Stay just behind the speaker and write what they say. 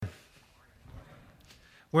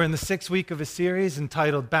We're in the 6th week of a series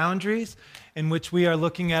entitled Boundaries, in which we are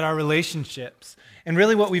looking at our relationships. And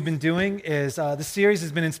really what we've been doing is, the series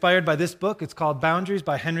has been inspired by this book. It's called Boundaries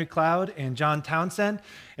by Henry Cloud and John Townsend.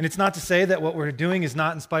 And it's not to say that what we're doing is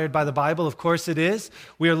not inspired by the Bible. Of course it is.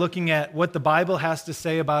 We are looking at what the Bible has to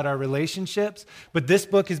say about our relationships. But this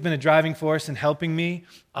book has been a driving force in helping me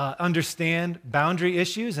understand boundary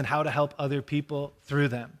issues and how to help other people through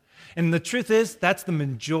them. And the truth is, that's the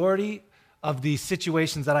majority of the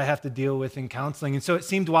situations that I have to deal with in counseling. And so it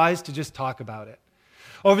seemed wise to just talk about it.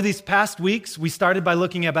 Over these past weeks, we started by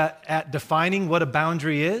looking at defining what a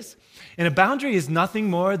boundary is. And a boundary is nothing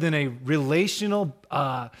more than a relational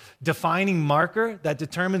defining marker that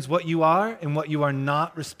determines what you are and what you are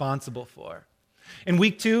not responsible for. In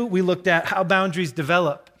week 2, we looked at how boundaries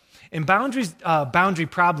develop. And boundary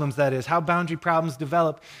problems, that is, how boundary problems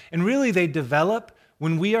develop. And really they develop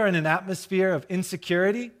when we are in an atmosphere of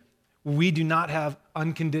insecurity. We do not have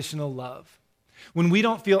unconditional love. When we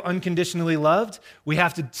don't feel unconditionally loved, we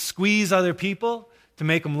have to squeeze other people to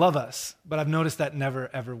make them love us. But I've noticed that never,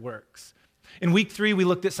 ever works. In week 3, we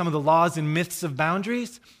looked at some of the laws and myths of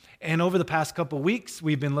boundaries. And over the past couple weeks,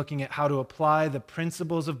 we've been looking at how to apply the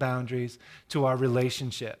principles of boundaries to our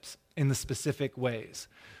relationships in the specific ways.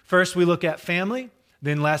 First, we look at family.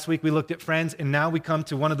 Then last week we looked at friends, and now we come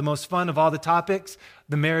to one of the most fun of all the topics,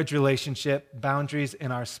 the marriage relationship, boundaries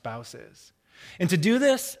in our spouses. And to do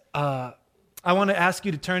this, I want to ask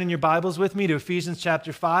you to turn in your Bibles with me to Ephesians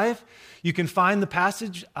chapter 5. You can find the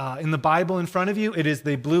passage in the Bible in front of you. It is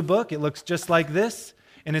the blue book. It looks just like this,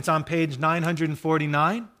 and it's on page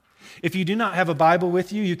 949. If you do not have a Bible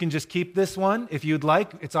with you, you can just keep this one if you'd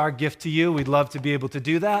like. It's our gift to you. We'd love to be able to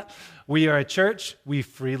do that. We are a church. We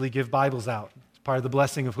freely give Bibles out. Part of the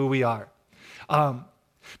blessing of who we are.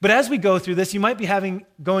 But as we go through this, you might be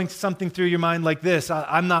going something through your mind like this.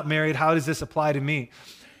 I'm not married. How does this apply to me?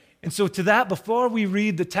 And so to that, before we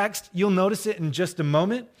read the text, you'll notice it in just a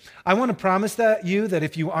moment. I want to promise that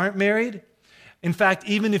if you aren't married, in fact,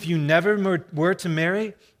 even if you never were to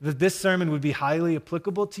marry, that this sermon would be highly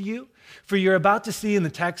applicable to you. For you're about to see in the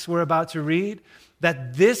text we're about to read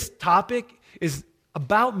that this topic is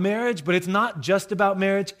about marriage, but it's not just about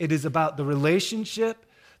marriage. It is about the relationship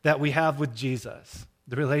that we have with Jesus.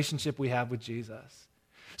 The relationship we have with Jesus.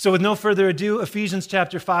 So with no further ado, Ephesians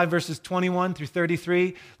chapter 5, verses 21 through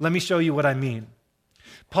 33, let me show you what I mean.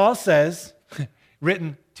 Paul says,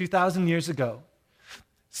 written 2,000 years ago,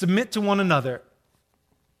 submit to one another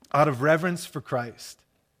out of reverence for Christ.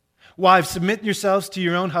 Wives, submit yourselves to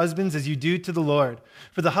your own husbands as you do to the Lord.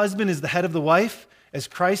 For the husband is the head of the wife, as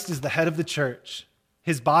Christ is the head of the church,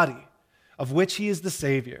 his body, of which he is the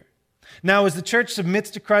Savior. Now, as the church submits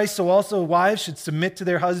to Christ, so also wives should submit to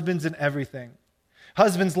their husbands in everything.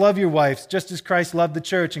 Husbands, love your wives, just as Christ loved the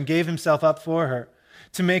church and gave himself up for her,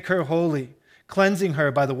 to make her holy, cleansing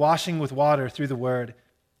her by the washing with water through the word,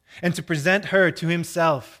 and to present her to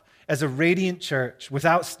himself as a radiant church,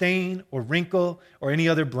 without stain or wrinkle or any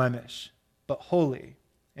other blemish, but holy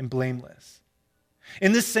and blameless.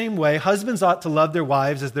 In this same way, husbands ought to love their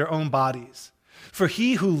wives as their own bodies. For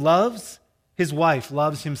he who loves his wife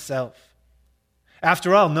loves himself.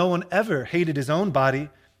 After all, no one ever hated his own body,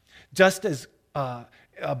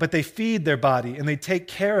 but they feed their body and they take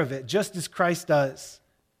care of it, just as Christ does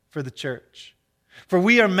for the church. For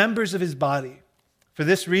we are members of his body. For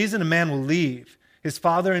this reason, a man will leave his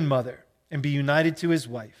father and mother and be united to his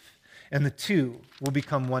wife, and the two will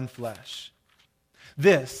become one flesh.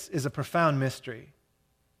 This is a profound mystery.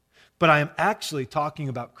 But I am actually talking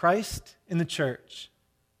about Christ in the church.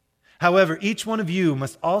 However, each one of you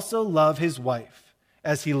must also love his wife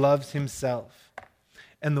as he loves himself,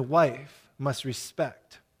 and the wife must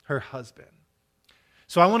respect her husband.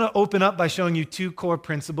 So I want to open up by showing you 2 core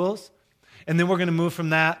principles, and then we're going to move from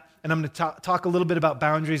that, and I'm going to talk a little bit about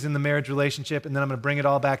boundaries in the marriage relationship, and then I'm going to bring it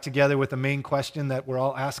all back together with the main question that we're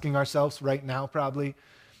all asking ourselves right now probably,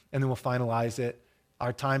 and then we'll finalize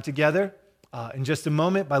our time together in just a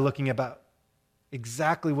moment by looking about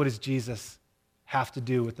exactly what does Jesus have to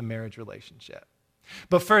do with the marriage relationship.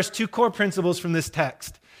 But first, 2 core principles from this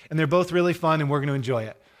text, and they're both really fun and we're going to enjoy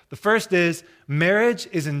it. The first is marriage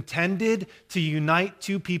is intended to unite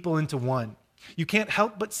 2 people into one. You can't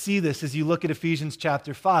help but see this as you look at Ephesians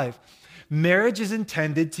chapter 5. Marriage is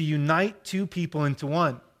intended to unite 2 people into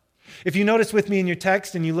one. If you notice with me in your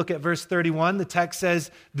text and you look at verse 31, the text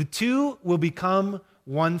says, the 2 will become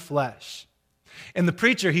one flesh. And the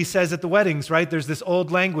preacher, he says at the weddings, right, there's this old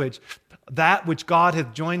language, that which God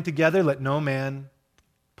hath joined together, let no man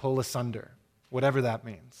pull asunder, whatever that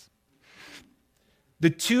means. The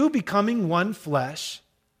 2 becoming one flesh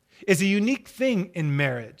is a unique thing in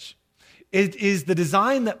marriage. It is the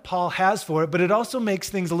design that Paul has for it, but it also makes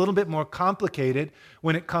things a little bit more complicated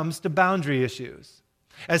when it comes to boundary issues.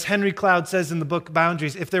 As Henry Cloud says in the book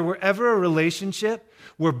Boundaries, if there were ever a relationship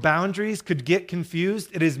where boundaries could get confused,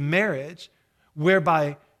 it is marriage,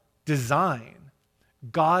 whereby design,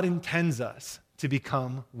 God intends us to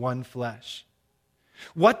become one flesh.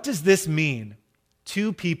 What does this mean?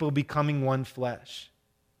 Two people becoming one flesh.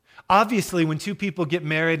 Obviously, when two people get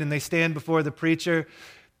married and they stand before the preacher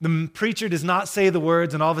does not say the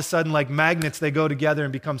words and all of a sudden, like magnets, they go together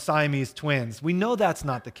and become Siamese twins. We know that's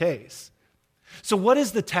not the case. So what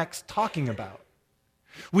is the text talking about?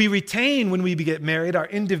 We retain, when we get married, our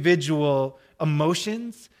individual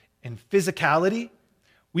emotions and physicality.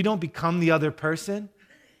 We don't become the other person.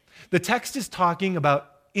 The text is talking about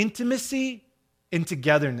intimacy and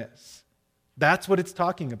togetherness. That's what it's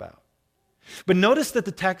talking about. But notice that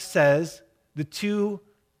the text says the two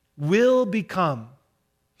will become.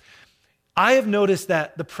 I have noticed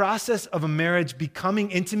that the process of a marriage becoming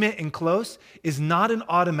intimate and close is not an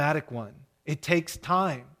automatic one. It takes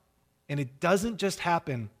time, and it doesn't just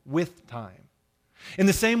happen with time. In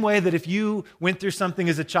the same way that if you went through something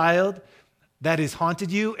as a child that has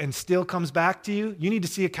haunted you and still comes back to you, you need to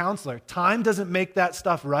see a counselor. Time doesn't make that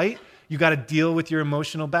stuff right. You got to deal with your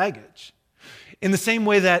emotional baggage. In the same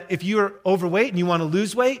way that if you're overweight and you want to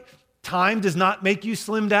lose weight, time does not make you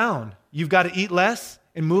slim down. You've got to eat less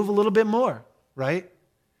and move a little bit more, right?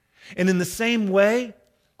 And in the same way,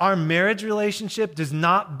 our marriage relationship does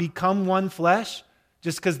not become one flesh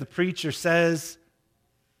just because the preacher says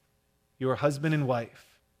you're husband and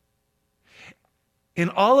wife. In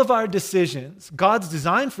all of our decisions, God's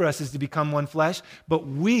design for us is to become one flesh, but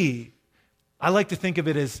I like to think of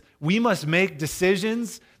it as we must make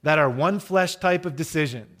decisions that are one flesh type of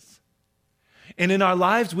decisions. And in our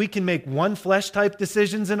lives, we can make one flesh type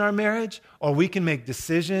decisions in our marriage, or we can make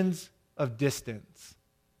decisions of distance.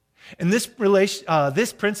 And this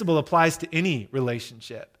principle applies to any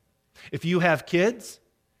relationship. If you have kids,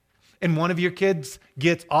 and one of your kids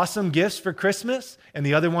gets awesome gifts for Christmas, and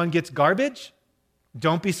the other one gets garbage,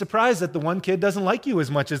 don't be surprised that the one kid doesn't like you as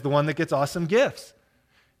much as the one that gets awesome gifts.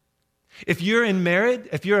 If you're a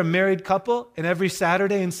married couple, and every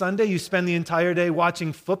Saturday and Sunday you spend the entire day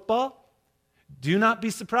watching football, do not be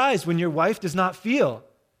surprised when your wife does not feel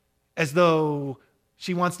as though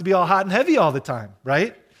she wants to be all hot and heavy all the time,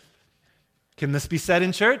 right? Can this be said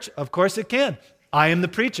in church? Of course it can. I am the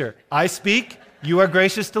preacher. I speak. You are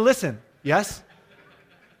gracious to listen. Yes?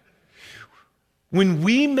 When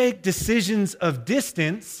we make decisions of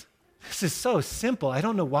distance, this is so simple. I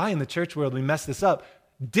don't know why in the church world we mess this up.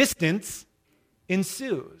 Distance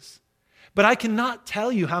ensues. But I cannot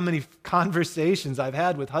tell you how many conversations I've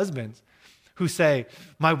had with husbands who say,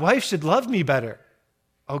 my wife should love me better.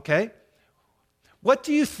 Okay? What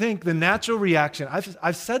do you think the natural reaction,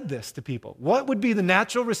 I've said this to people, what would be the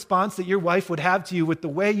natural response that your wife would have to you with the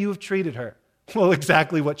way you have treated her? Well,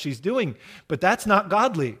 exactly what she's doing, but that's not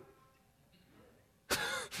godly.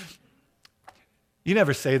 You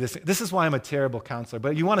never say this. This is why I'm a terrible counselor,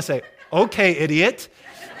 but you want to say, okay, idiot.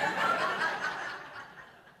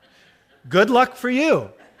 Good luck for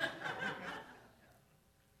you.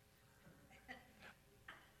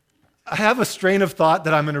 I have a strain of thought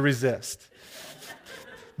that I'm going to resist.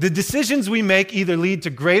 The decisions we make either lead to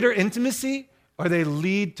greater intimacy or they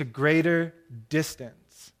lead to greater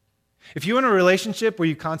distance. If you're in a relationship where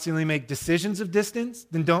you constantly make decisions of distance,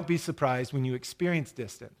 then don't be surprised when you experience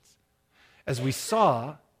distance. As we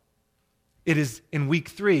saw, it is in week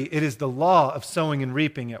 3, it is the law of sowing and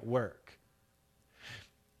reaping at work.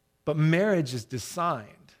 But marriage is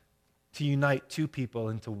designed to unite two people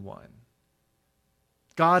into one.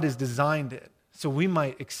 God has designed it so we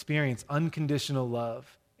might experience unconditional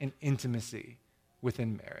love and intimacy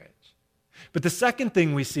within marriage. But the second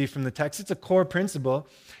thing we see from the text, it's a core principle,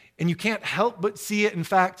 and you can't help but see it. In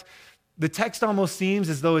fact, the text almost seems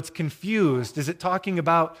as though it's confused. Is it talking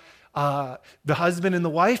about the husband and the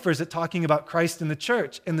wife, or is it talking about Christ and the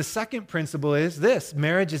church? And the second principle is this: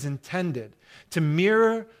 marriage is intended to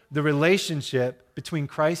mirror the relationship between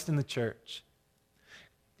Christ and the church.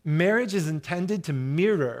 Marriage is intended to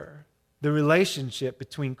mirror the relationship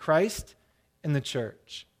between Christ and the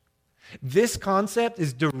church. This concept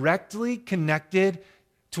is directly connected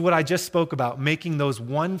to what I just spoke about, making those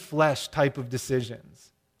one flesh type of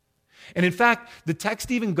decisions. And in fact, the text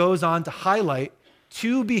even goes on to highlight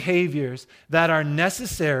 2 behaviors that are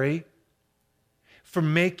necessary for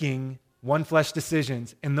making one flesh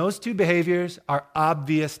decisions. And those 2 behaviors are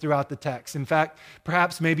obvious throughout the text. In fact,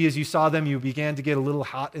 perhaps maybe as you saw them, you began to get a little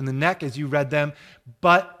hot in the neck as you read them,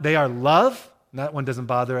 but they are love, and that one doesn't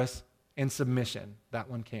bother us, and submission, that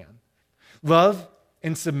one can. Love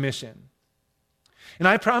and submission. And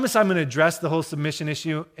I promise I'm going to address the whole submission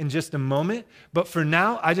issue in just a moment, but for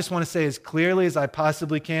now, I just want to say as clearly as I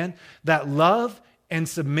possibly can that love and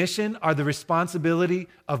submission are the responsibility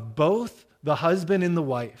of both the husband and the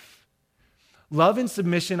wife. Love and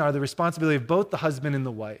submission are the responsibility of both the husband and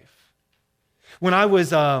the wife. When I was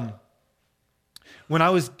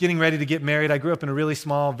getting ready to get married, I grew up in a really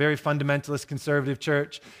small, very fundamentalist conservative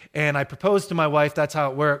church, and I proposed to my wife. That's how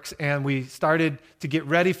it works. And we started to get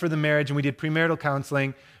ready for the marriage, and we did premarital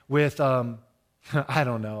counseling with, I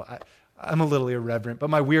don't know, I'm a little irreverent, but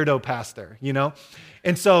my weirdo pastor, you know?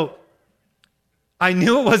 And so I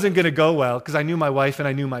knew it wasn't going to go well because I knew my wife and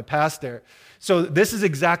I knew my pastor. So this is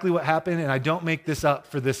exactly what happened, and I don't make this up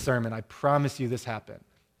for this sermon. I promise you this happened.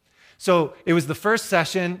 So it was the first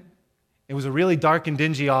session. It was a really dark and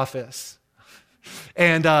dingy office.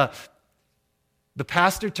 And the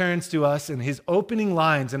pastor turns to us, and his opening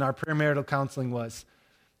lines in our premarital counseling was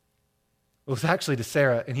actually to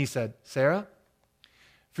Sarah, and he said, "Sarah,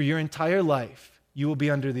 for your entire life, you will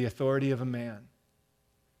be under the authority of a man.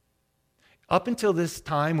 Up until this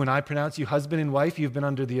time, when I pronounce you husband and wife, you've been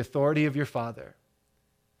under the authority of your father.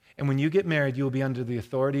 And when you get married, you will be under the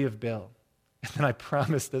authority of Bill." And then I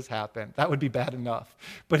promise this happened. That would be bad enough.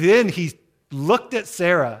 But then he looked at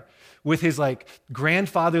Sarah with his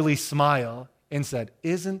grandfatherly smile and said,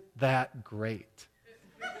 "Isn't that great?"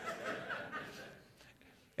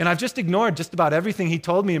 And I've just ignored just about everything he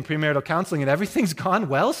told me in premarital counseling, and everything's gone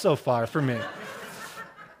well so far for me.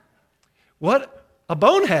 What a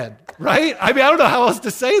bonehead, right? I mean, I don't know how else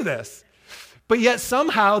to say this. But yet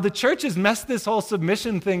somehow the church has messed this whole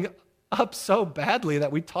submission thing up so badly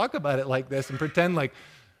that we talk about it like this and pretend like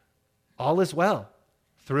all is well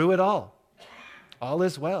through it all. All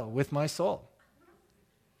is well with my soul.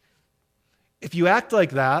 If you act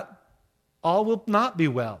like that, all will not be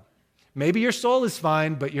well. Maybe your soul is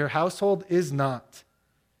fine, but your household is not.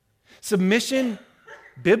 Submission,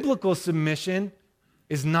 biblical submission,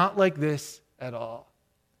 is not like this at all.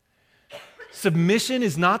 Submission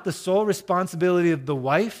is not the sole responsibility of the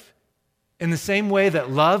wife in the same way that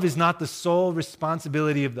love is not the sole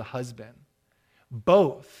responsibility of the husband.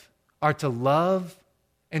 Both are to love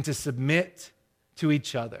and to submit to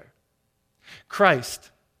each other.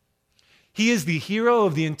 Christ, he is the hero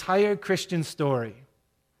of the entire Christian story.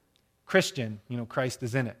 Christian, Christ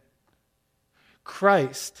is in it.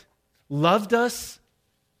 Christ loved us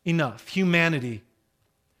enough, humanity,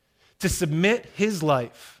 to submit his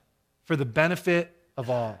life for the benefit of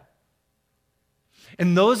all.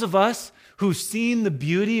 And those of us who've seen the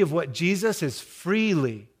beauty of what Jesus has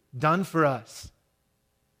freely done for us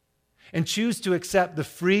and choose to accept the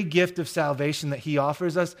free gift of salvation that he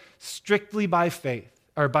offers us strictly by faith,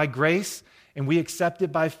 or by grace, and we accept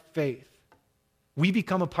it by faith, we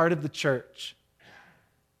become a part of the church.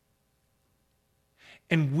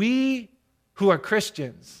 And we who are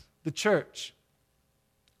Christians, the church,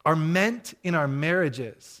 are meant in our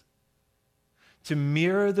marriages to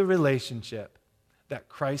mirror the relationship that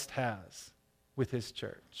Christ has with his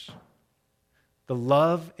church. The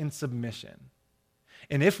love and submission.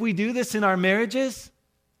 And if we do this in our marriages,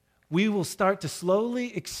 we will start to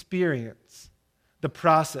slowly experience the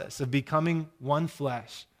process of becoming one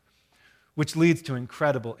flesh, which leads to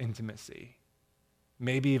incredible intimacy,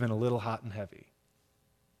 maybe even a little hot and heavy.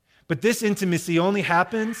 But this intimacy only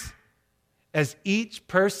happens as each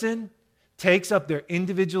person takes up their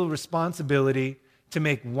individual responsibility to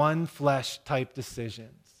make one flesh type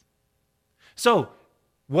decisions. So,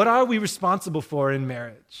 what are we responsible for in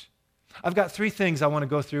marriage? I've got 3 things I want to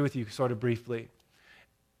go through with you sort of briefly.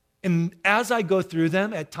 And as I go through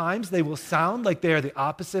them, at times they will sound like they are the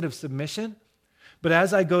opposite of submission, but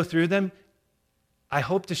as I go through them, I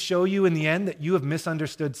hope to show you in the end that you have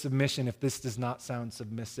misunderstood submission if this does not sound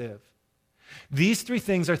submissive. These 3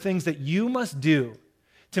 things are things that you must do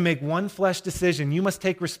to make one flesh decision. You must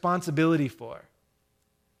take responsibility for.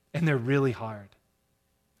 And they're really hard.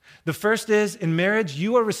 The first is, in marriage,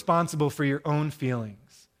 you are responsible for your own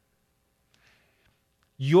feelings.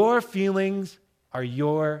 Your feelings are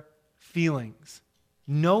your feelings.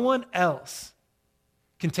 No one else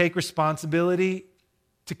can take responsibility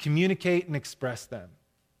to communicate and express them.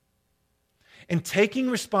 And taking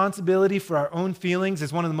responsibility for our own feelings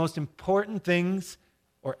is one of the most important things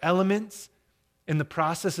or elements in the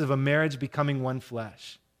process of a marriage becoming one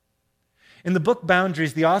flesh. In the book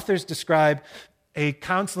Boundaries, the authors describe a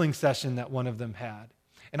counseling session that one of them had.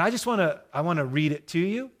 And I want to read it to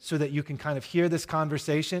you so that you can kind of hear this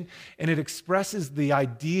conversation, and it expresses the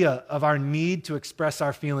idea of our need to express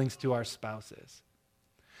our feelings to our spouses.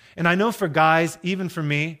 And I know for guys, even for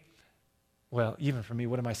me, well, even for me,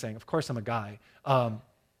 what am I saying? Of course I'm a guy.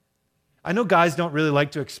 I know guys don't really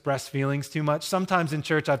like to express feelings too much. Sometimes in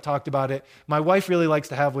church, I've talked about it. My wife really likes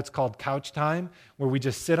to have what's called couch time, where we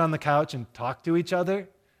just sit on the couch and talk to each other,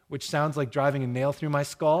 which sounds like driving a nail through my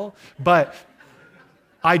skull, but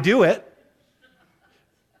I do it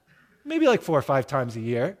maybe like 4 or 5 times a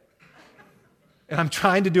year, and I'm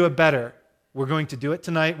trying to do it better. We're going to do it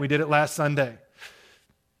tonight. We did it last Sunday.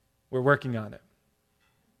 We're working on it.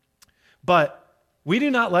 But we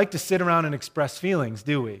do not like to sit around and express feelings,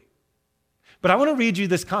 do we? But I want to read you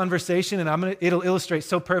this conversation, and it'll illustrate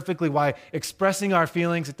so perfectly why expressing our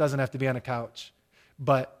feelings, it doesn't have to be on a couch,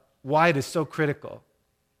 but why it is so critical.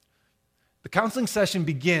 The counseling session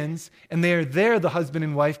begins, and they are there, the husband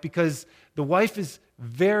and wife, because the wife is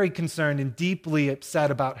very concerned and deeply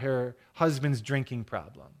upset about her husband's drinking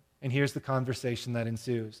problem. And here's the conversation that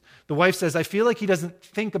ensues. The wife says, I feel like he doesn't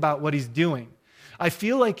think about what he's doing. I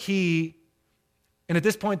feel like and at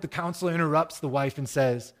this point, the counselor interrupts the wife and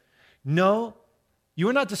says, no, you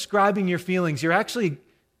are not describing your feelings. You're actually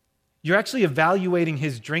evaluating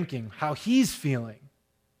his drinking, how he's feeling.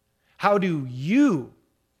 How do you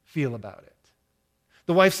feel about it?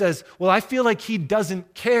 The wife says, well, I feel like he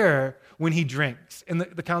doesn't care when he drinks. And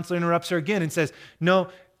the counselor interrupts her again and says, no,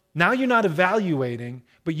 now you're not evaluating,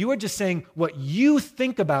 but you are just saying what you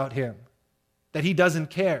think about him, that he doesn't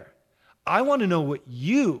care. I want to know what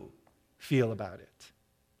you feel about it.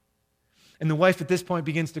 And the wife at this point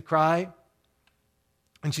begins to cry,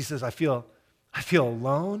 and she says, I feel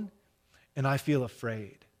alone, and I feel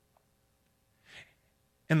afraid.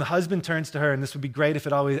 And the husband turns to her, and this would be great if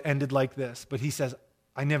it always ended like this, but he says,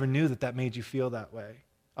 I never knew that made you feel that way.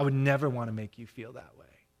 I would never want to make you feel that way.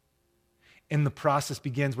 And the process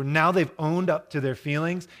begins where now they've owned up to their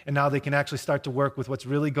feelings, and now they can actually start to work with what's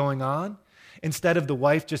really going on, instead of the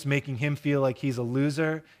wife just making him feel like he's a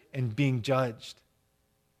loser and being judged.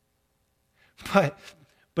 But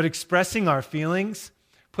expressing our feelings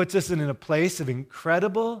puts us in a place of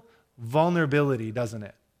incredible vulnerability, doesn't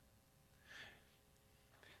it?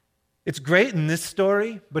 It's great in this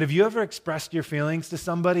story, but have you ever expressed your feelings to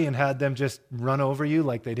somebody and had them just run over you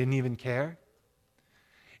like they didn't even care?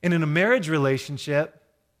 And in a marriage relationship,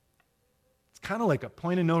 it's kind of like a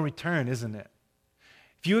point of no return, isn't it?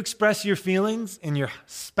 If you express your feelings and your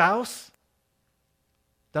spouse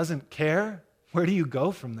doesn't care, where do you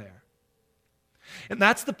go from there? And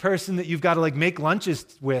that's the person that you've got to make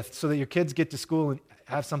lunches with so that your kids get to school and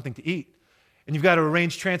have something to eat. And you've got to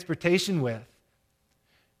arrange transportation with.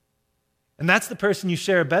 And that's the person you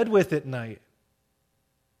share a bed with at night.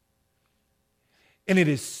 And it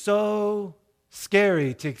is so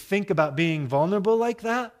scary to think about being vulnerable like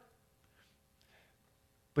that.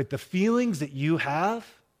 But the feelings that you have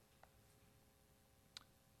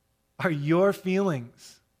are your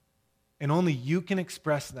feelings, and only you can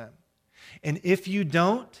express them. And if you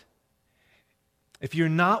don't, if you're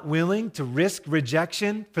not willing to risk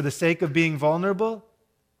rejection for the sake of being vulnerable,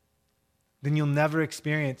 then you'll never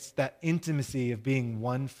experience that intimacy of being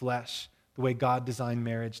one flesh, the way God designed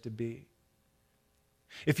marriage to be.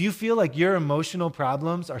 If you feel like your emotional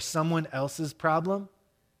problems are someone else's problem,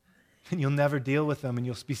 then you'll never deal with them and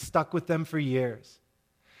you'll be stuck with them for years.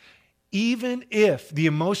 Even if the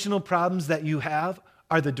emotional problems that you have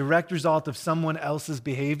are the direct result of someone else's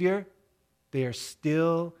behavior, they are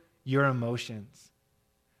still your emotions.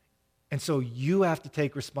 And so you have to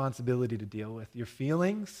take responsibility to deal with your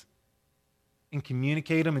feelings and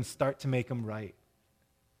communicate them and start to make them right,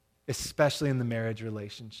 especially in the marriage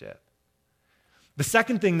relationship. The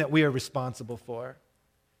second thing that we are responsible for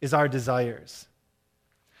is our desires.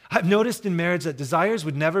 I've noticed in marriage that desires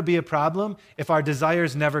would never be a problem if our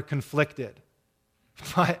desires never conflicted.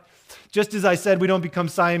 But just as I said, we don't become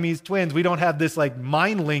Siamese twins. We don't have this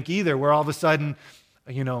mind link either where all of a sudden,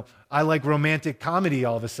 I like romantic comedy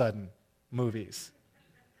all of a sudden, movies,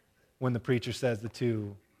 when the preacher says the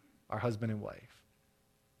two are husband and wife.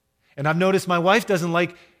 And I've noticed my wife doesn't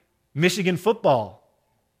like Michigan football,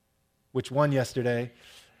 which won yesterday,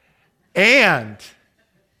 and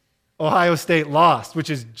Ohio State lost, which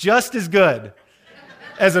is just as good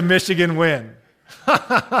as a Michigan win.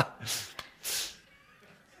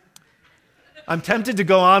 I'm tempted to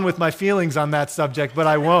go on with my feelings on that subject, but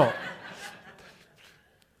I won't.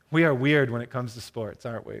 We are weird when it comes to sports,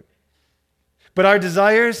 aren't we? But our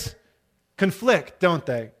desires conflict, don't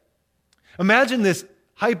they? Imagine this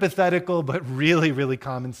hypothetical but really, really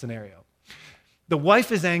common scenario. The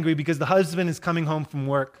wife is angry because the husband is coming home from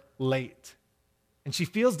work late. And she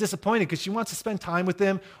feels disappointed because she wants to spend time with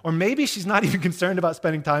him, or maybe she's not even concerned about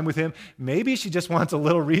spending time with him. Maybe she just wants a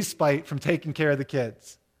little respite from taking care of the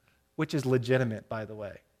kids, which is legitimate, by the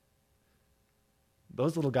way.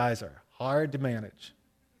 Those little guys are hard to manage.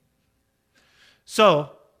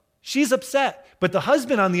 So she's upset. But the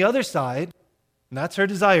husband on the other side, and that's her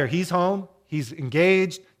desire. He's home, he's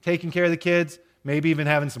engaged, taking care of the kids, maybe even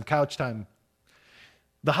having some couch time.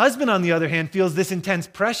 The husband, on the other hand, feels this intense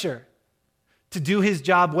pressure to do his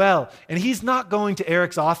job well. And he's not going to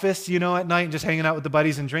Eric's office, at night and just hanging out with the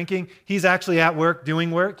buddies and drinking. He's actually at work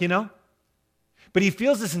doing work, But he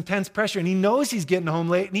feels this intense pressure, and he knows he's getting home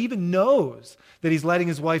late, and he even knows that he's letting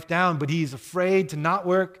his wife down, but he's afraid to not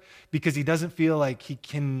work because he doesn't feel like he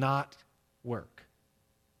cannot work.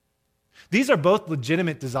 These are both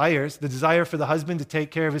legitimate desires: the desire for the husband to take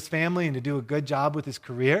care of his family and to do a good job with his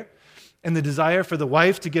career, and the desire for the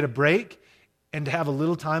wife to get a break and to have a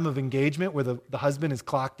little time of engagement where the husband is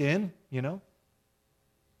clocked in,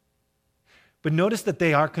 But notice that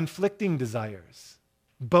they are conflicting desires.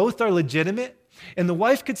 Both are legitimate, and the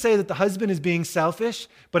wife could say that the husband is being selfish,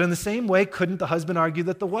 but in the same way, couldn't the husband argue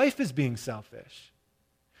that the wife is being selfish?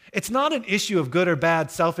 It's not an issue of good or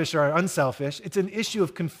bad, selfish or unselfish. It's an issue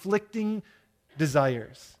of conflicting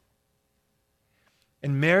desires.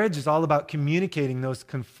 And marriage is all about communicating those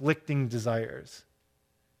conflicting desires.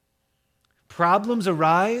 Problems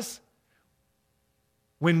arise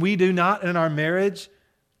when we do not, in our marriage,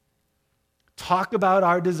 talk about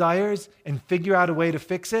our desires and figure out a way to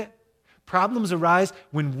fix it. Problems arise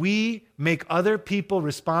when we make other people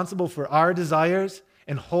responsible for our desires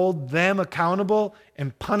and hold them accountable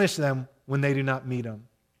and punish them when they do not meet them.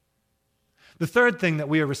 The third thing that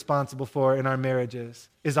we are responsible for in our marriages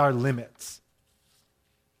is our limits.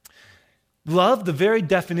 Love, the very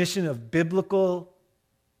definition of biblical,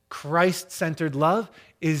 Christ-centered love,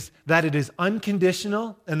 is that it is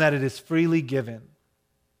unconditional and that it is freely given.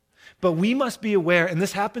 But we must be aware, and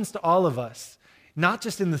this happens to all of us, not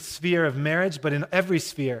just in the sphere of marriage, but in every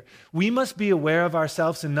sphere. We must be aware of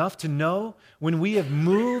ourselves enough to know when we have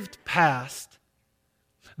moved past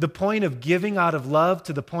the point of giving out of love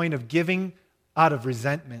to the point of giving out of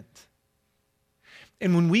resentment.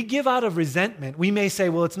 And when we give out of resentment, we may say,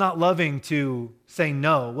 well, it's not loving to say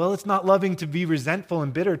no. Well, it's not loving to be resentful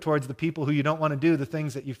and bitter towards the people who you don't want to do the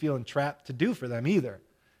things that you feel entrapped to do for them either,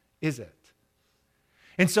 is it?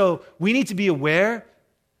 And so we need to be aware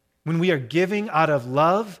when we are giving out of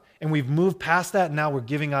love and we've moved past that and now we're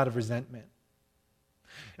giving out of resentment.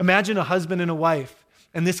 Imagine a husband and a wife,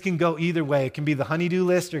 and this can go either way. It can be the honey-do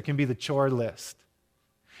list or it can be the chore list.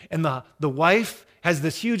 And the wife has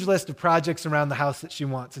this huge list of projects around the house that she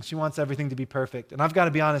wants, and she wants everything to be perfect. And I've got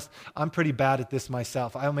to be honest, I'm pretty bad at this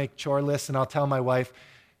myself. I'll make chore lists and I'll tell my wife,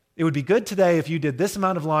 it would be good today if you did this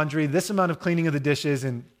amount of laundry, this amount of cleaning of the dishes,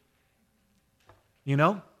 and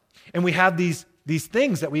And we have these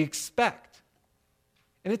things that we expect.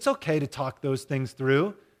 And it's okay to talk those things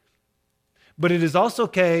through. But it is also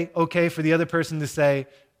okay for the other person to say,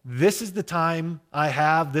 this is the time I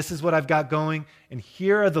have, this is what I've got going, and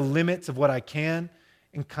here are the limits of what I can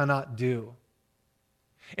and cannot do.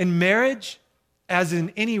 In marriage, as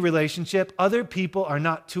in any relationship, other people are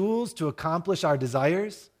not tools to accomplish our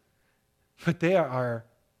desires, but they are our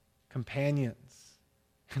companions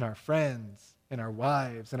and our friends and our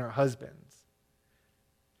wives and our husbands.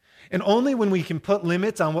 And only when we can put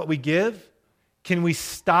limits on what we give can we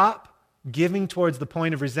stop giving towards the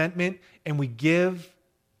point of resentment and we give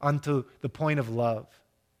unto the point of love.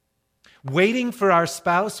 Waiting for our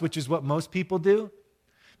spouse, which is what most people do,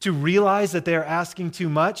 to realize that they're asking too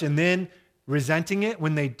much and then resenting it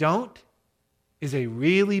when they don't is a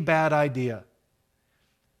really bad idea.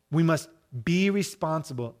 We must be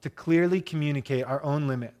responsible to clearly communicate our own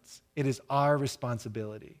limits. It is our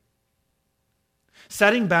responsibility.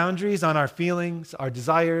 Setting boundaries on our feelings, our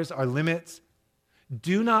desires, our limits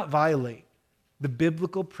do not violate the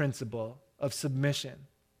biblical principle of submission.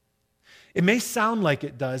 It may sound like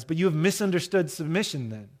it does, but you have misunderstood submission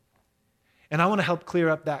then. And I want to help clear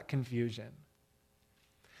up that confusion.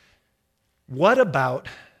 What about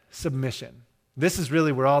submission? This is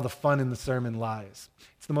really where all the fun in the sermon lies.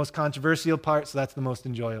 It's the most controversial part, so that's the most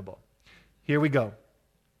enjoyable. Here we go.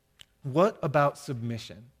 What about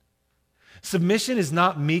submission? Submission is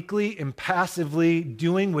not meekly and passively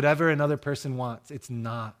doing whatever another person wants. It's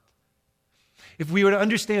not. If we were to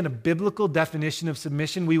understand a biblical definition of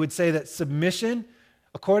submission, we would say that submission,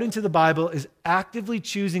 according to the Bible, is actively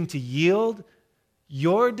choosing to yield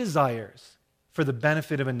your desires for the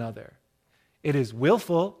benefit of another. It is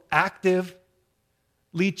willful,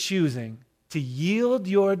 actively choosing to yield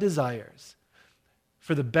your desires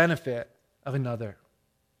for the benefit of another.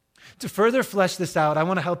 To further flesh this out, I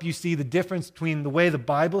want to help you see the difference between the way the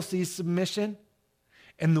Bible sees submission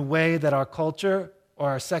and the way that our culture or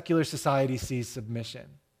our secular society sees submission.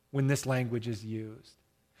 when this language is used.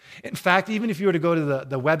 In fact, even if you were to go to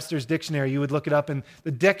the Webster's dictionary, you would look it up, and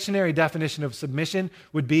the dictionary definition of submission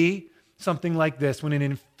would be something like this: when an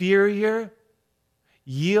inferior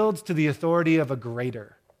yields to the authority of a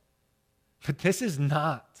greater. But this is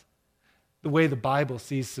not the way the Bible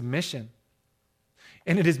sees submission.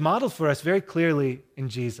 And it is modeled for us very clearly in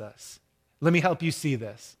Jesus. Let me help you see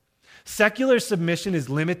this. Secular submission is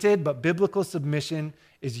limited, but biblical submission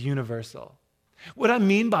is universal. What I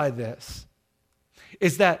mean by this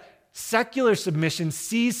is that secular submission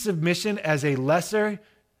sees submission as a lesser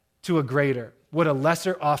to a greater. What a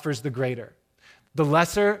lesser offers the greater. The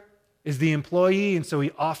lesser is the employee, and so he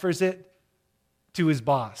offers it to his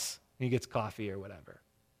boss, and he gets coffee or whatever.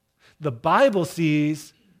 The Bible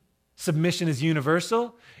sees submission as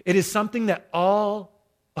universal. It is something that all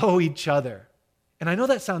owe each other. And I know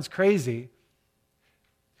that sounds crazy,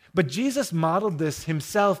 but Jesus modeled this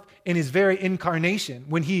himself in his very incarnation.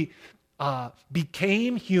 When he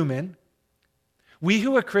became human, we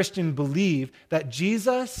who are Christian believe that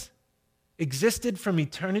Jesus existed from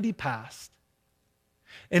eternity past,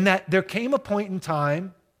 and that there came a point in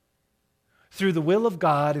time through the will of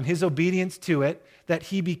God and his obedience to it that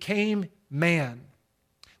he became man,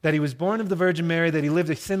 that he was born of the Virgin Mary, that he lived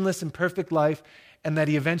a sinless and perfect life, and that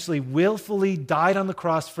he eventually willfully died on the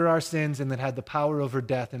cross for our sins and that had the power over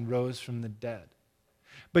death and rose from the dead.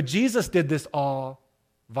 But Jesus did this all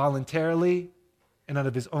voluntarily and out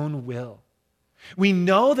of his own will. We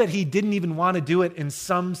know that he didn't even want to do it in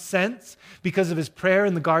some sense because of his prayer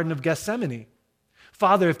in the Garden of Gethsemane.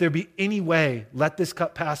 Father, if there be any way, let this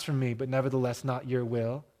cup pass from me, but nevertheless not your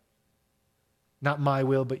will. Not my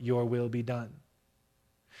will, but your will be done.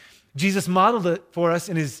 Jesus modeled it for us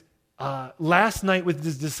in his last night with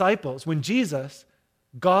his disciples, when Jesus,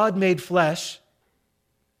 God made flesh,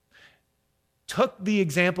 took the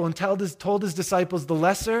example and told his disciples,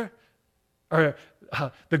 the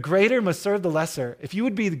greater must serve the lesser. If you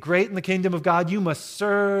would be great in the kingdom of God, you must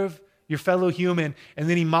serve your fellow human. And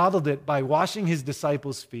then he modeled it by washing his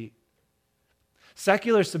disciples' feet.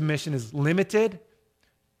 Secular submission is limited.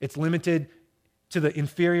 It's limited to the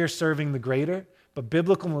inferior serving the greater, but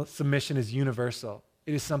biblical submission is universal.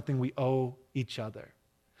 It is something we owe each other.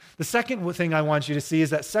 The second thing I want you to see is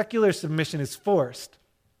that secular submission is forced,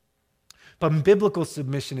 but biblical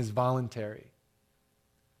submission is voluntary.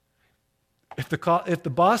 If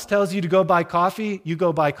the boss tells you to go buy coffee, you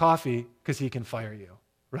go buy coffee because he can fire you,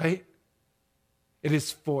 right? It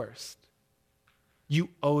is forced. You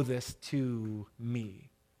owe this to me.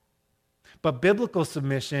 But biblical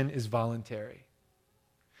submission is voluntary.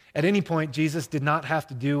 At any point, Jesus did not have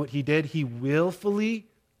to do what he did. He willfully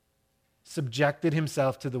subjected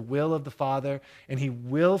himself to the will of the Father, and he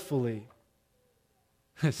willfully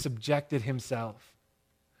subjected himself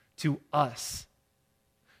to us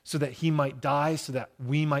so that he might die, so that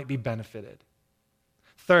we might be benefited.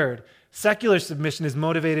 Third, secular submission is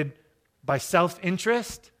motivated by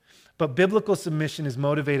self-interest, but biblical submission is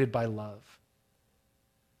motivated by love.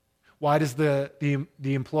 Why does the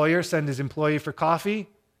employer send his employee for coffee?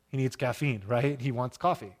 He needs caffeine, right? He wants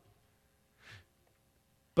coffee.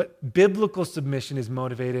 But biblical submission is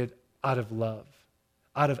motivated out of love,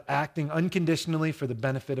 out of acting unconditionally for the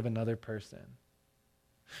benefit of another person.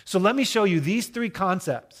 So let me show you these three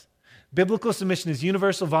concepts. Biblical submission is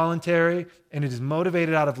universal, voluntary, and it is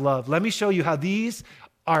motivated out of love. Let me show you how these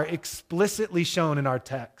are explicitly shown in our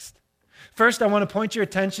text. First, I want to point your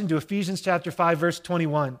attention to Ephesians chapter 5, verse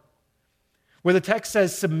 21. Where the text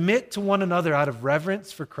says, submit to one another out of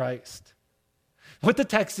reverence for Christ. What the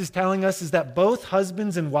text is telling us is that both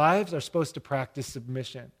husbands and wives are supposed to practice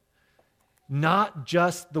submission, not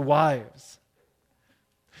just the wives.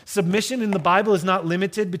 Submission in the Bible is not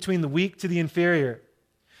limited between the weak to the inferior.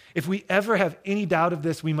 If we ever have any doubt of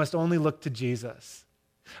this, we must only look to Jesus.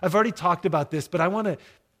 I've already talked about this, but I want to,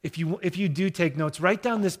 if you do take notes, write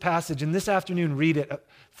down this passage and this afternoon read it.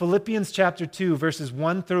 Philippians chapter 2, verses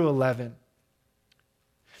 1 through 11.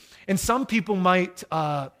 And some people might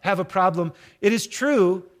have a problem. It is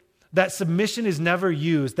true that submission is never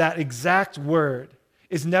used, that exact word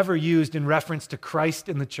is never used in reference to Christ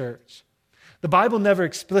and the church. The Bible never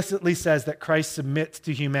explicitly says that Christ submits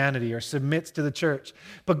to humanity or submits to the church.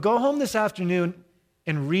 But go home this afternoon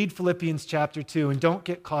and read Philippians chapter 2 and don't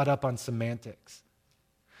get caught up on semantics.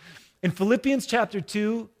 In Philippians chapter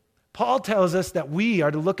 2, Paul tells us that we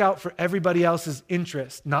are to look out for everybody else's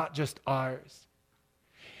interest, not just ours.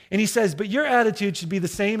 And he says, but your attitude should be the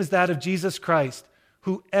same as that of Jesus Christ,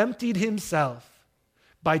 who emptied himself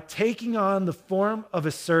by taking on the form of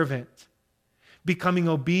a servant, becoming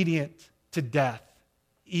obedient to death,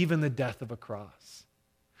 even the death of a cross.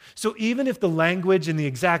 So even if the language and the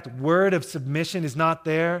exact word of submission is not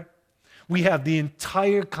there, we have the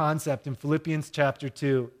entire concept in Philippians chapter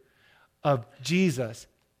 2 of Jesus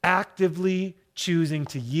actively choosing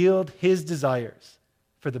to yield his desires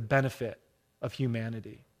for the benefit of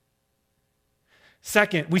humanity.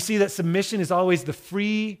 Second, we see that submission is always the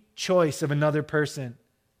free choice of another person.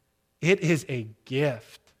 It is a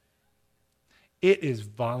gift. It is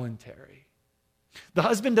voluntary. The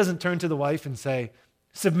husband doesn't turn to the wife and say,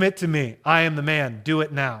 "Submit to me. I am the man. Do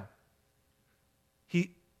it now."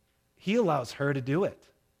 He allows her to do it.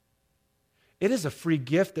 It is a free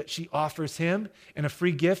gift that she offers him and a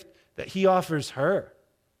free gift that he offers her.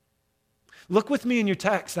 Look with me in your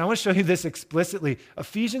text. I want to show you this explicitly.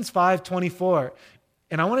 Ephesians 5:24.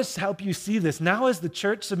 And I want to help you see this. Now as the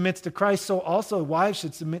church submits to Christ, so also wives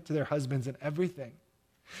should submit to their husbands in everything.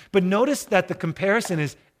 But notice that the comparison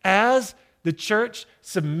is as the church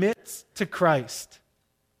submits to Christ.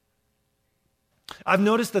 I've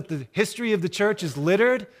noticed that the history of the church is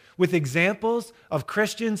littered with examples of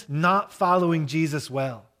Christians not following Jesus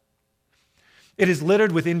well. It is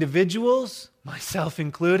littered with individuals, myself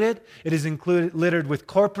included. It is littered with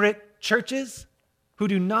corporate churches who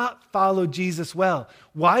do not follow Jesus well.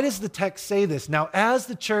 Why does the text say this? Now, as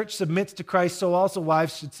the church submits to Christ, so also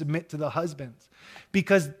wives should submit to the husbands.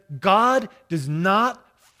 Because God does not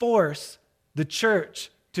force the church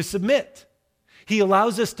to submit. He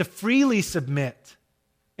allows us to freely submit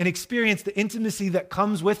and experience the intimacy that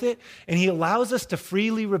comes with it, and he allows us to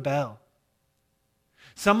freely rebel.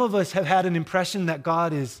 Some of us have had an impression that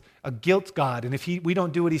God is a guilt God, and if we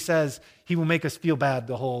don't do what he says, he will make us feel bad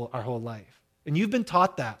our whole life. And you've been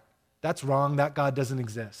taught that. That's wrong. That God doesn't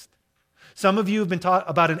exist. Some of you have been taught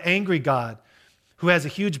about an angry God who has a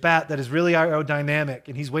huge bat that is really aerodynamic,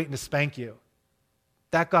 and he's waiting to spank you.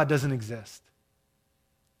 That God doesn't exist.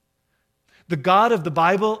 The God of the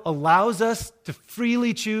Bible allows us to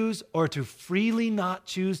freely choose or to freely not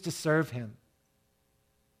choose to serve him.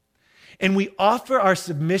 And we offer our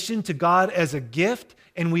submission to God as a gift,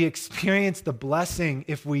 and we experience the blessing,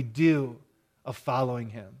 if we do, of following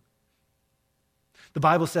him. The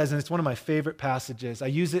Bible says, and it's one of my favorite passages, I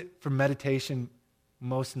use it for meditation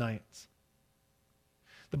most nights.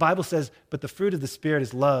 The Bible says, but the fruit of the Spirit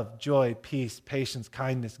is love, joy, peace, patience,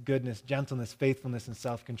 kindness, goodness, gentleness, faithfulness, and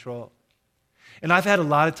self-control. And I've had a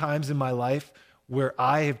lot of times in my life where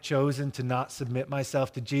I have chosen to not submit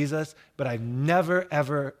myself to Jesus, but I've never,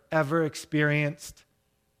 ever, ever experienced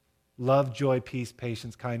love, joy, peace,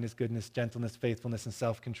 patience, kindness, goodness, gentleness, faithfulness, and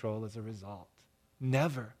self-control as a result.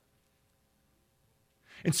 Never.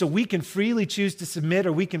 And so we can freely choose to submit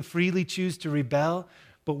or we can freely choose to rebel,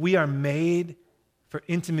 but we are made for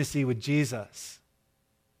intimacy with Jesus.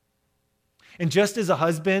 And just as a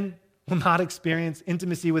husband will not experience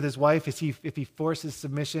intimacy with his wife if he forces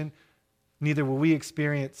submission, neither will we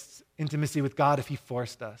experience intimacy with God if he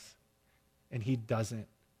forced us. And he doesn't.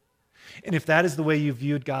 And if that is the way you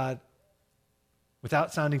viewed God,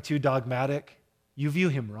 without sounding too dogmatic, you view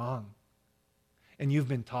him wrong. And you've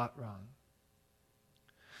been taught wrong.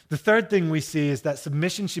 The third thing we see is that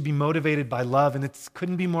submission should be motivated by love, and it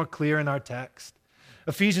couldn't be more clear in our text.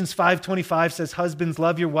 Ephesians 5:25 says, husbands,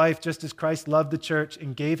 love your wife just as Christ loved the church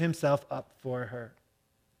and gave himself up for her.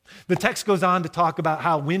 The text goes on to talk about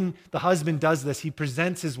how when the husband does this, he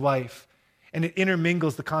presents his wife, and it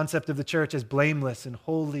intermingles the concept of the church as blameless and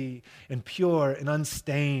holy and pure and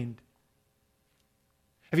unstained.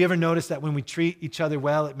 Have you ever noticed that when we treat each other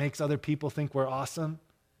well, it makes other people think we're awesome?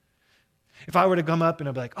 If I were to come up and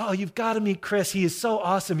I'd be like, oh, you've got to meet Chris. He is so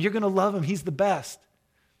awesome. You're going to love him. He's the best.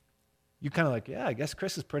 You're kind of like, yeah, I guess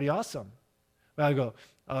Chris is pretty awesome. But I go,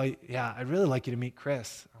 oh, yeah, I'd really like you to meet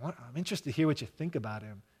Chris. I'm interested to hear what you think about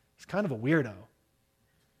him. He's kind of a weirdo.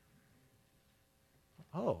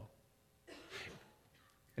 Oh.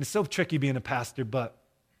 And it's so tricky being a pastor, but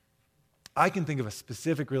I can think of a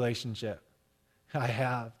specific relationship I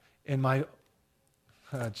have in my,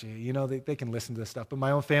 they can listen to this stuff, but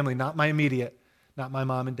my own family, not my immediate, not my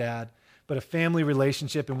mom and dad, but a family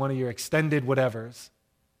relationship in one of your extended whatevers,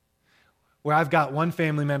 where I've got one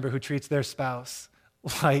family member who treats their spouse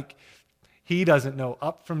like he doesn't know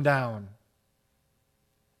up from down.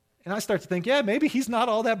 And I start to think, yeah, maybe he's not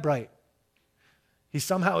all that bright. He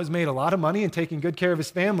somehow has made a lot of money and taken good care of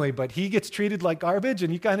his family, but he gets treated like garbage,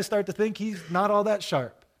 and you kind of start to think he's not all that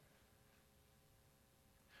sharp.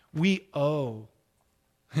 We owe.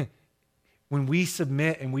 When we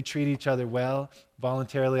submit and we treat each other well,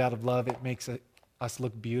 voluntarily out of love, it makes us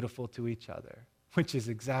look beautiful to each other, which is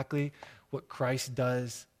exactly what Christ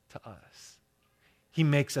does to us. He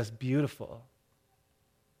makes us beautiful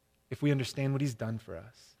if we understand what he's done for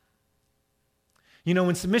us. You know,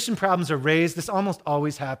 when submission problems are raised, this almost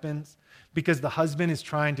always happens because the husband is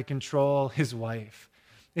trying to control his wife.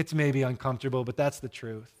 It's maybe uncomfortable, but that's the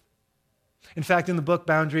truth. In fact, in the book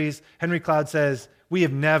Boundaries, Henry Cloud says, "We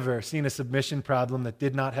have never seen a submission problem that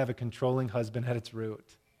did not have a controlling husband at its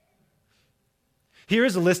root." Here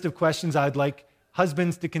is a list of questions I'd like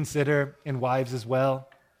husbands to consider and wives as well.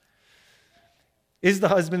 Is the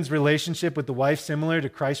husband's relationship with the wife similar to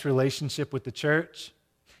Christ's relationship with the church?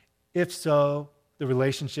 If so, the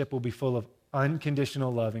relationship will be full of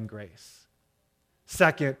unconditional love and grace.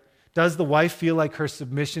 Second, does the wife feel like her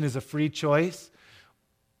submission is a free choice?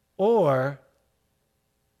 Or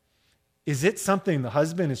is it something the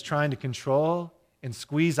husband is trying to control and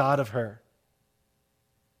squeeze out of her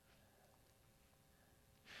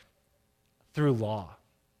through law?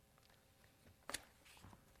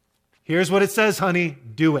 Here's what it says, honey,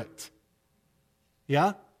 do it.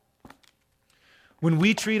 Yeah? When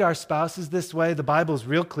we treat our spouses this way, the Bible is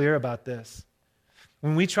real clear about this.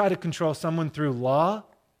 When we try to control someone through law,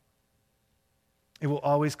 it will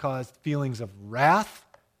always cause feelings of wrath.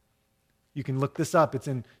 You can look this up. It's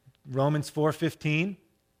in Romans 4:15.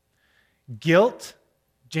 Guilt,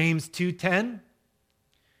 James 2:10.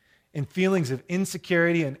 And feelings of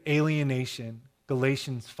insecurity and alienation,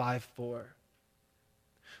 Galatians 5:4.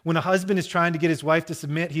 When a husband is trying to get his wife to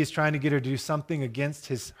submit, he is trying to get her to do something against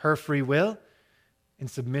her free will. And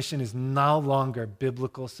submission is no longer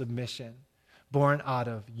biblical submission, born out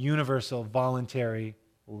of universal, voluntary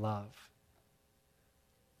love.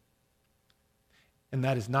 And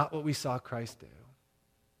that is not what we saw Christ do.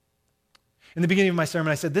 In the beginning of my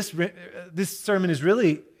sermon, I said this sermon is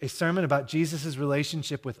really a sermon about Jesus'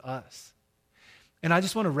 relationship with us. And I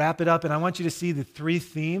just want to wrap it up, and I want you to see the three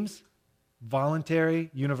themes, voluntary,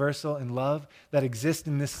 universal, and love, that exist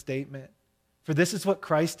in this statement. For this is what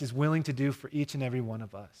Christ is willing to do for each and every one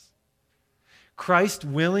of us. Christ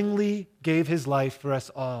willingly gave his life for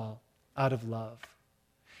us all out of love.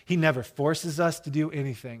 He never forces us to do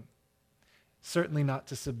anything, certainly not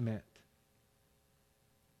to submit.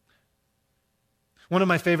 One of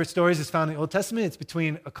my favorite stories is found in the Old Testament. It's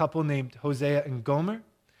between a couple named Hosea and Gomer,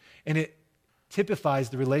 and it typifies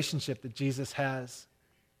the relationship that Jesus has,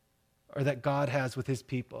 or that God has with his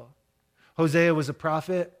people. Hosea was a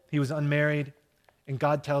prophet. He was unmarried, and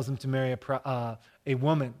God tells him to marry a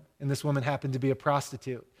woman, and this woman happened to be a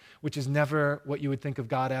prostitute, which is never what you would think of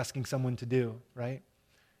God asking someone to do, right?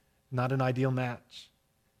 Not an ideal match.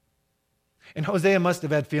 And Hosea must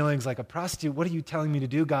have had feelings like, a prostitute, what are you telling me to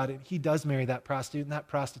do, God? And he does marry that prostitute, and that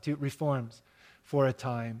prostitute reforms for a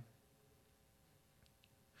time.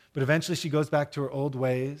 But eventually she goes back to her old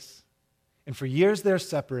ways, and for years they're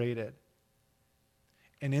separated.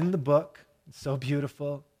 And in the book, it's so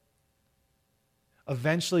beautiful,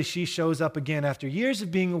 eventually she shows up again after years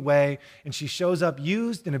of being away, and she shows up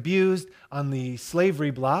used and abused on the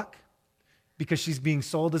slavery block because she's being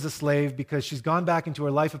sold as a slave, because she's gone back into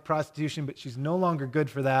her life of prostitution, but she's no longer good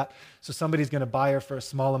for that, so somebody's going to buy her for a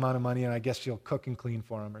small amount of money, and I guess she'll cook and clean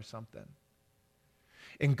for him or something.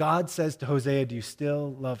 And God says to Hosea, do you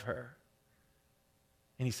still love her?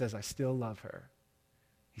 And he says, I still love her.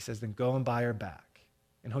 He says, then go and buy her back.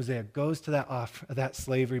 And Hosea goes to that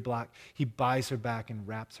slavery block. He buys her back and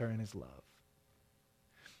wraps her in his love.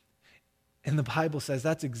 And the Bible says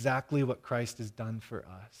that's exactly what Christ has done for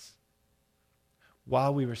us.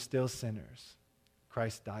 While we were still sinners,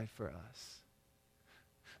 Christ died for us.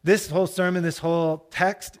 This whole sermon, this whole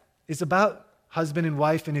text is about husband and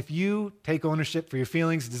wife, and if you take ownership for your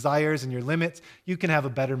feelings, desires, and your limits, you can have a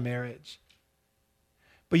better marriage.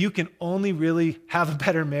 But you can only really have a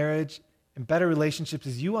better marriage and better relationships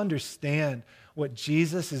as you understand what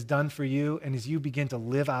Jesus has done for you and as you begin to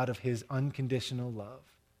live out of his unconditional love.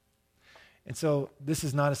 And so this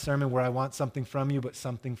is not a sermon where I want something from you, but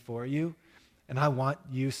something for you. And I want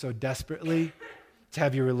you so desperately to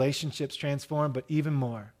have your relationships transformed, but even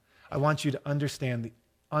more, I want you to understand the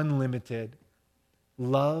unlimited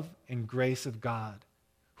love and grace of God,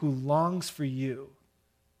 who longs for you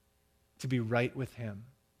to be right with him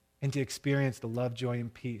and to experience the love, joy,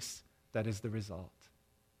 and peace that is the result.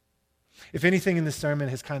 If anything in this sermon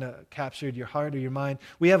has kind of captured your heart or your mind,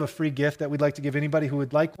 we have a free gift that we'd like to give anybody who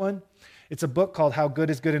would like one. It's a book called How Good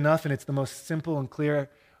is Good Enough, and it's the most simple and clear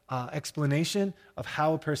explanation of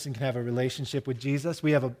how a person can have a relationship with Jesus.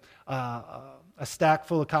 We have a stack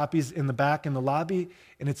full of copies in the back in the lobby,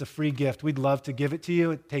 and it's a free gift. We'd love to give it to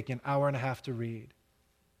you. It'd take an hour and a half to read.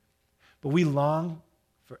 But we long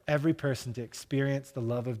for every person to experience the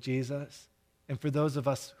love of Jesus. And for those of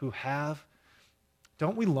us who have,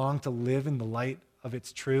 don't we long to live in the light of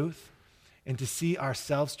its truth and to see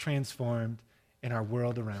ourselves transformed in our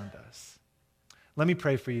world around us? Let me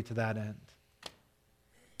pray for you to that end.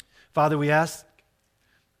 Father, we ask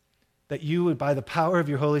that you would, by the power of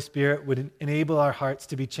your Holy Spirit, would enable our hearts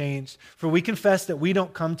to be changed. For we confess that we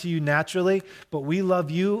don't come to you naturally, but we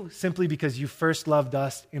love you simply because you first loved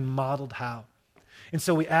us and modeled how. And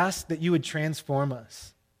so we ask that you would transform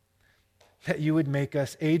us, that you would make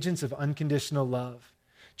us agents of unconditional love,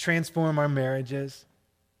 transform our marriages,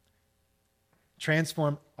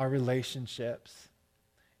 transform our relationships.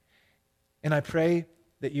 And I pray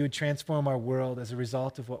that you would transform our world as a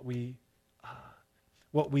result of what we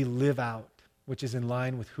live out, which is in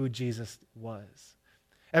line with who Jesus was.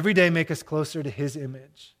 Every day make us closer to his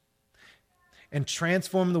image and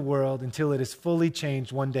transform the world until it is fully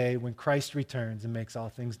changed one day when Christ returns and makes all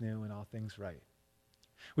things new and all things right.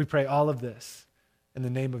 We pray all of this in the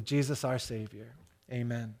name of Jesus, our Savior.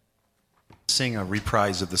 Amen. Sing a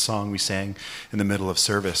reprise of the song we sang in the middle of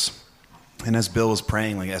service. And as Bill was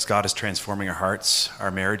praying, as God is transforming our hearts, our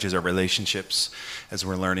marriages, our relationships, as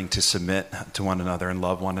we're learning to submit to one another and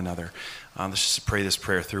love one another, let's just pray this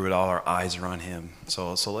prayer through it. All our eyes are on him.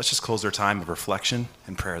 So let's just close our time of reflection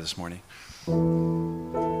and prayer this morning. To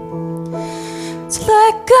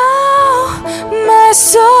let go my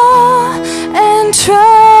soul and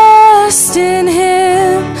trust in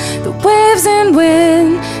him. The waves and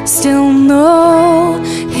wind still know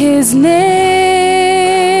his name.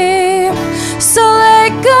 So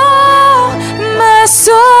let go my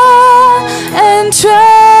soul and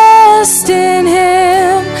trust in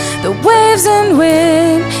him. The waves and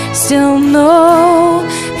wind still know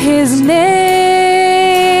his name.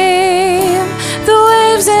 The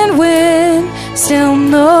waves and wind still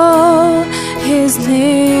know his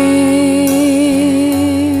name.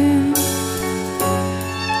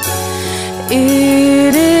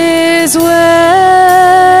 It is well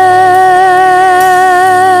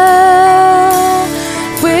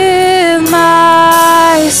with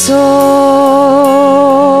my soul.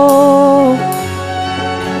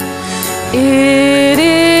 It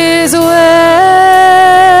is well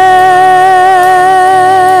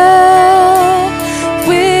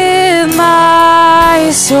with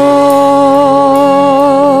my soul.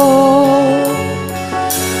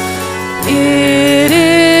 It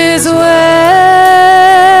is well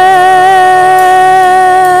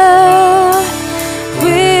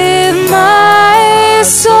with my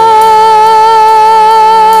soul.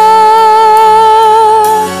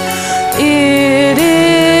 It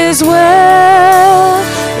is well.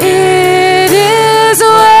 It is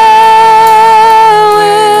well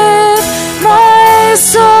with my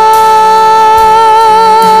soul.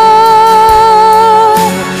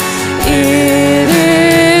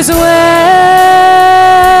 It is well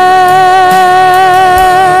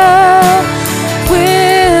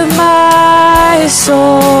with my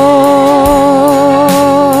soul.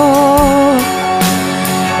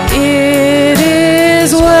 It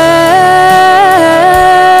is well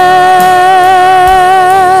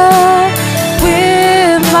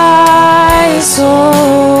with my soul.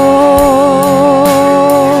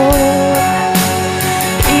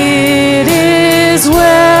 It is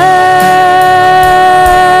well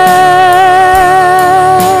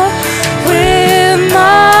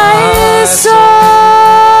with my soul.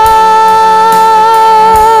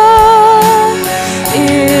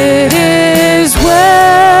 It is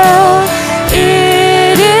well.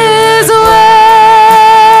 It is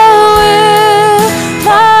well with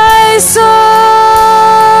my soul.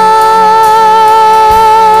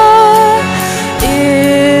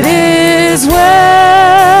 It is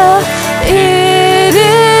well. It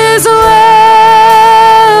is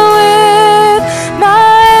well with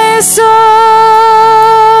my soul.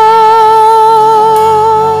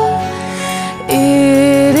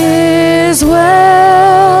 It is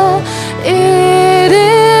well. It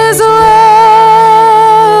is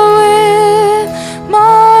well with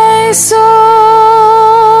my soul.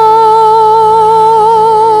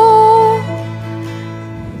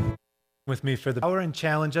 With me for the power and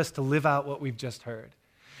challenge us to live out what we've just heard.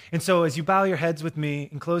 And so as you bow your heads with me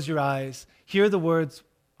and close your eyes, hear the words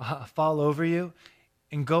fall over you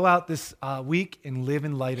and go out this week and live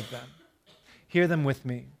in light of them. Hear them with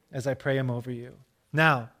me as I pray them over you.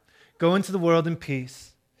 Now, go into the world in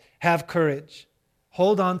peace. Have courage.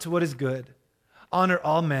 Hold on to what is good. Honor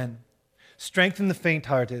all men. Strengthen the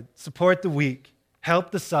faint-hearted. Support the weak.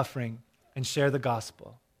 Help the suffering. And share the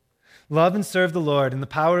gospel. Love and serve the Lord in the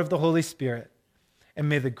power of the Holy Spirit. And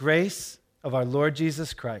may the grace of our Lord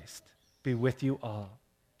Jesus Christ be with you all.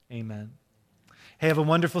 Amen. Hey, have a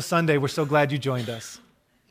wonderful Sunday. We're so glad you joined us.